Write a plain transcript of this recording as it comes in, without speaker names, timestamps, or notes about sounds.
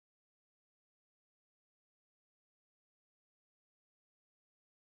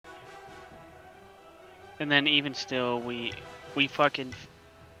And then even still, we fucking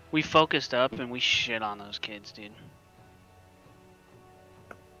we focused up and we shit on those kids, dude.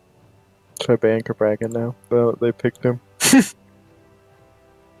 Should I ban Cabrakan now? No, they picked him.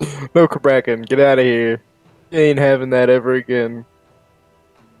 No Cabrakan, get out of here. You ain't having that ever again.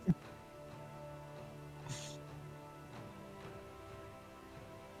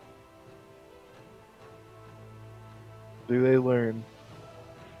 Do they learn?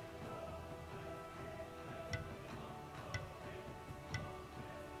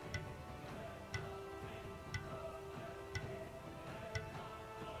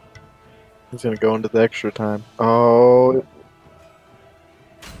 He's gonna go into the extra time. Oh,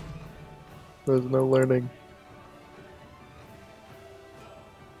 there's no learning.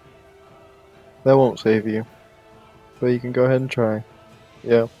 That won't save you. But you can go ahead and try.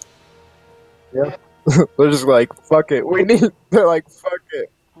 Yeah. Yeah. They're just like, fuck it. They're like, fuck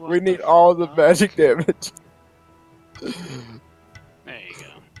it. What We the need all the fuck? magic damage. There you go.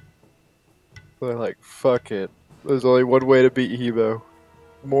 They're like, fuck it. There's only one way to beat Hebo.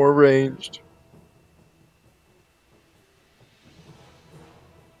 More ranged.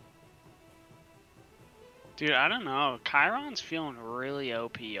 Dude, I don't know. Chiron's feeling really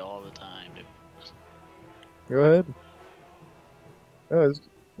OP all the time, dude. Go ahead. Yeah,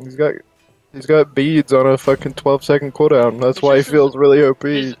 he's got he's got beads on a fucking 12-second cooldown. That's It's why he just feels really OP.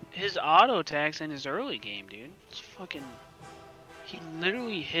 his auto attacks in his early game, dude. It's fucking. He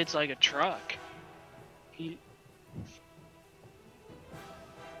literally hits like a truck. He.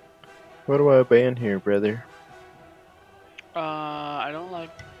 What do I ban here, brother? I don't like.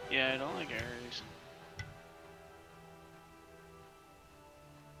 Yeah, I don't like Ares.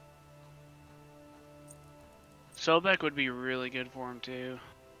 Sobek would be really good for him too.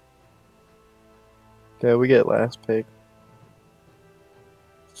 Yeah, we get last pick.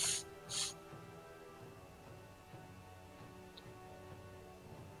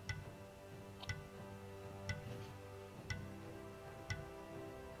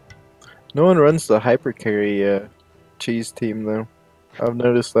 No one runs the hyper carry cheese team though. I've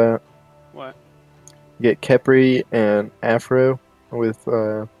noticed that. What? You get Kepri and Afro with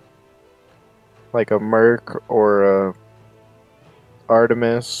like a Merc or a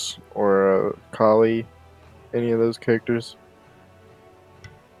Artemis or a Kali, any of those characters.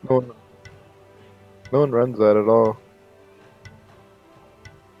 No one, no one runs that at all.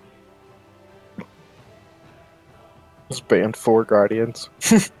 Just banned 4 Guardians.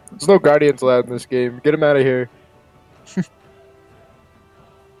 There's no Guardians allowed in this game. Get him out of here.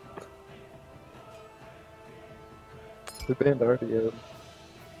 They banned RDO.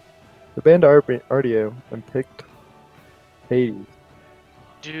 They banned RDO and picked Hades.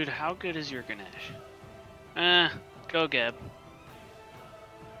 Dude, how good is your Ganesh? Go Geb.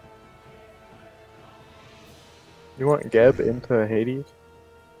 You want Geb into Hades?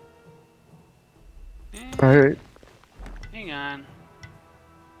 Alright. Hang on.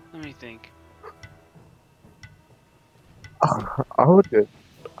 Let me think. I would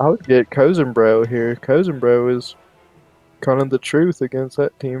get Kozenbro here. Kozenbro is kind of the truth against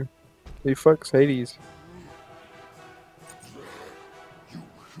that team. He fucks Hades. You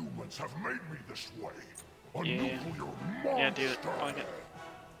humans have made me this way. A Yeah. nuclear Yeah, dude. monster. Like it.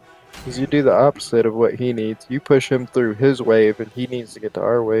 Because you do the opposite of what he needs. You push him through his wave, and he needs to get to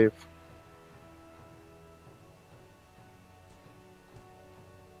our wave.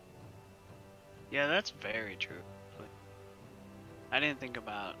 Yeah, that's very true. I didn't think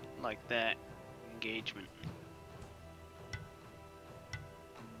about like that engagement.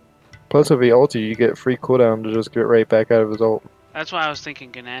 Plus, if he ulti, you get free cooldown to just get right back out of his ult. That's why I was thinking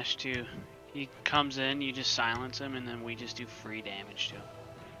Ganesh too. He comes in, you just silence him, and then we just do free damage to him.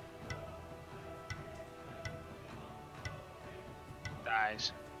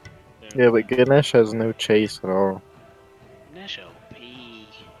 Dies. Yeah, but Ganesh has no chase at all. Ganesh OP.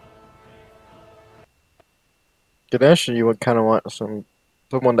 Ganesh, you would kind of want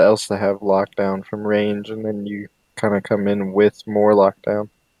someone else to have lockdown from range, and then you kind of come in with more lockdown.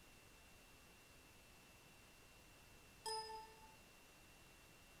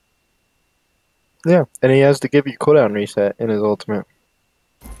 Yeah, and he has to give you cooldown reset in his ultimate.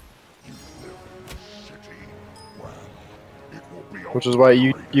 Which is why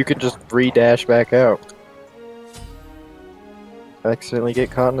you can just re-dash back out. Accidentally get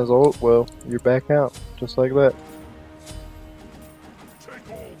caught in his ult, well, you're back out. Just like that.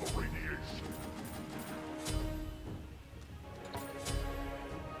 Take all the radiation.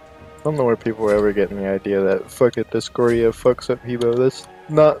 I don't know where people were ever getting the idea that fucking Discordia fucks up Hebo. That's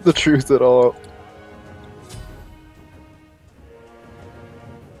not the truth at all.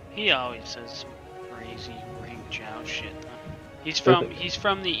 He always says crazy crazy ring Joust shit. He's Perfect.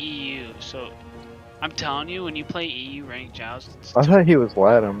 from the EU, so I'm telling you, when you play EU ranked Joust, it's I thought he was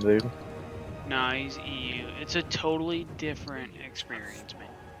Latin, dude. nah, he's EU. It's a totally different experience, man.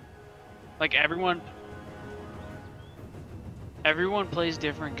 Like everyone plays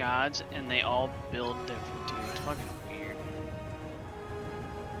different gods, and they all build different too. It's fucking weird.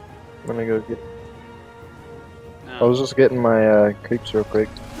 I'm gonna go get. I No, was just getting my creeps real quick,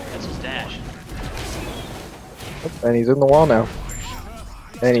 that's his dash. and he's in the wall now.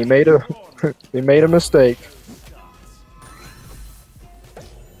 And he made a he made a mistake.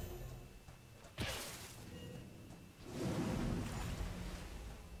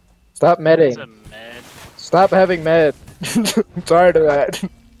 Stop That's medding. a med. Stop having med. I'm tired of that.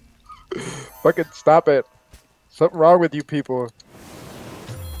 Fucking stop it. Something wrong with you people.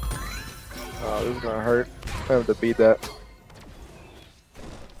 Oh, this is gonna hurt. I have to beat that.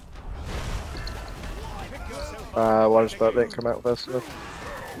 Water spout didn't come out fast enough.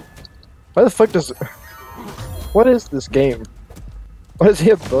 Why the fuck does... What is this game? Why does he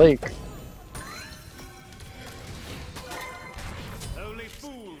have Blake? Only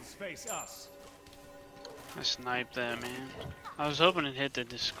fools face us. I sniped that, man. I was hoping it hit the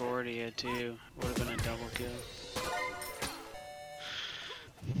Discordia too. Would have been a double kill.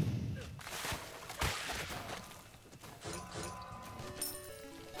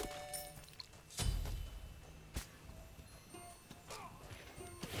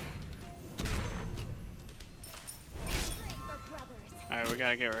 Alright, we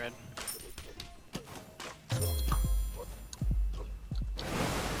gotta get red.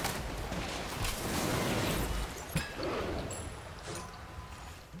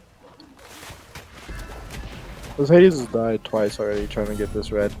 This Hades has died twice already trying to get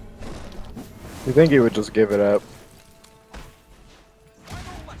this red. You think he would just give it up?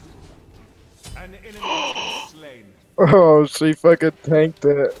 An enemy has been slain. Oh, she fucking tanked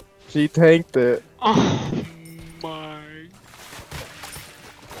it. She tanked it. Oh my.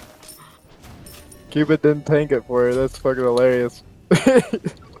 Cupid didn't tank it for her. That's fucking hilarious.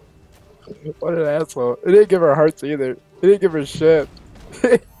 What an asshole. It didn't give her hearts either. It didn't give her shit.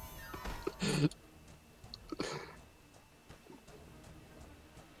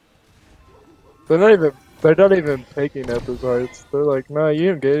 They're not even picking up his hearts. They're like, nah,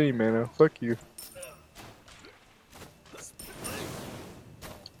 you don't get any mana. Fuck you.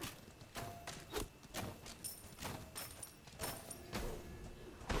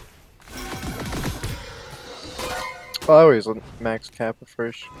 I always max Kappa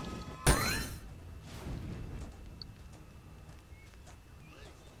first.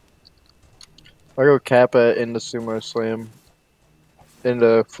 I go Kappa into Sumo Slam,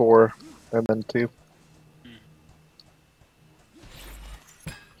 into 4, and then 2.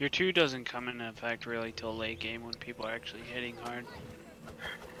 Your 2 doesn't come into effect really till late game when people are actually hitting hard.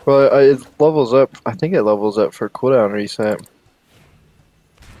 Well, it levels up. I think it levels up for cooldown reset.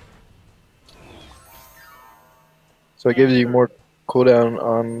 So it gives you more cooldown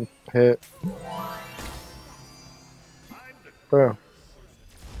on hit. Bro.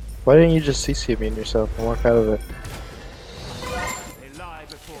 Why didn't you just CC me in yourself and walk out of it? They lie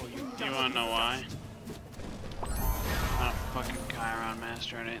before you. Do you wanna know why? I'm a fucking Chiron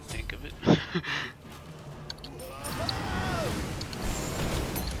master, I didn't think of it.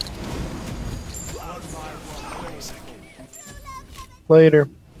 Later.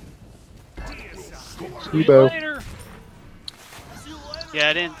 See you Ebo. later! Yeah,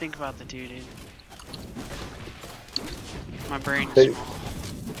 I didn't think about the 2, dude. My brain's Hey. small.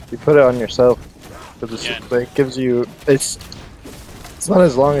 You put it on yourself. Yeah. It gives you. It's not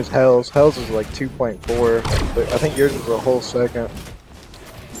as long as Hell's. Hell's is like 2.4, but I think yours is a whole second.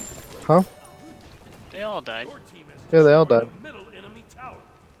 Huh? They all died. Yeah, they all died. Middle enemy tower.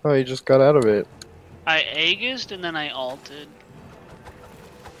 Oh, you just got out of it. I Aegis'd and then I ulted.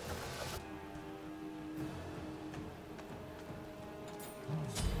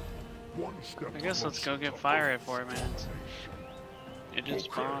 One step I guess let's go get fire at 4 minutes. It just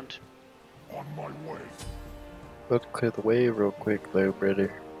spawned. on my way. Let's clear the way real quick, though,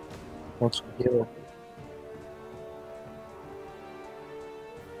 brother. Once we heal.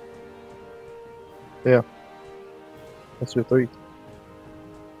 Yeah. That's your 3.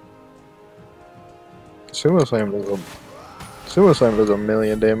 Sumo Slam does a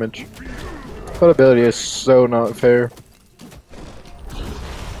million damage. That ability is so not fair.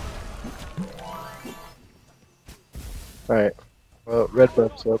 Alright. Well, red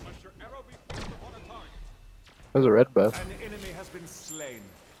buff's up. There's a red buff. An enemy has been slain.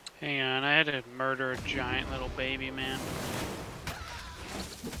 Hang on, I had to murder a giant little baby man.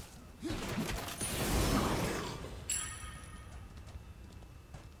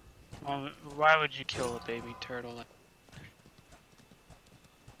 Why would you kill a baby turtle? I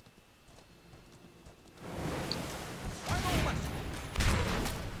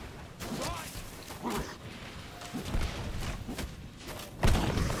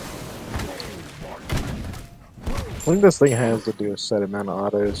think this thing has to do a set amount of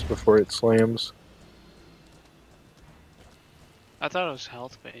autos before it slams. I thought it was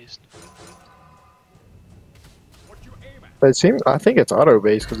health based. But it seemed, I think it's auto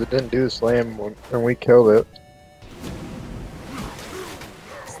based because it didn't do the slam when we killed it.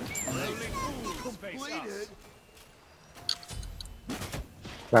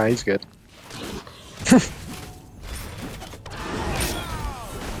 Nah, he's good.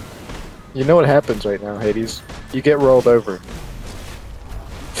 You know what happens right now, Hades? You get rolled over.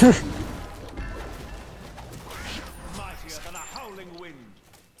 Mightier than a howling wind.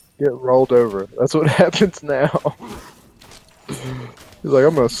 Get rolled over. That's what happens now. He's like,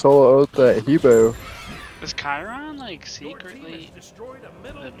 I'm gonna solo out that Hebo. Is Chiron like secretly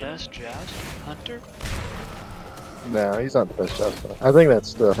the best joust hunter? No, he's not the best joust. I think that's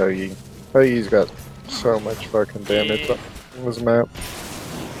still Hoagie. Hoagie's got so much fucking damage Yeah. on this map.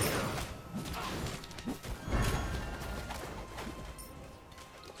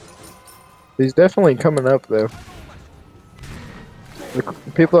 He's definitely coming up though.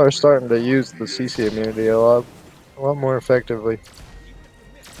 People are starting to use the CC immunity a lot more effectively.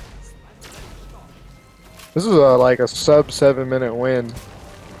 This is like a sub 7-minute win.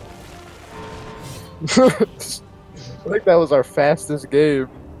 I think that was our fastest game.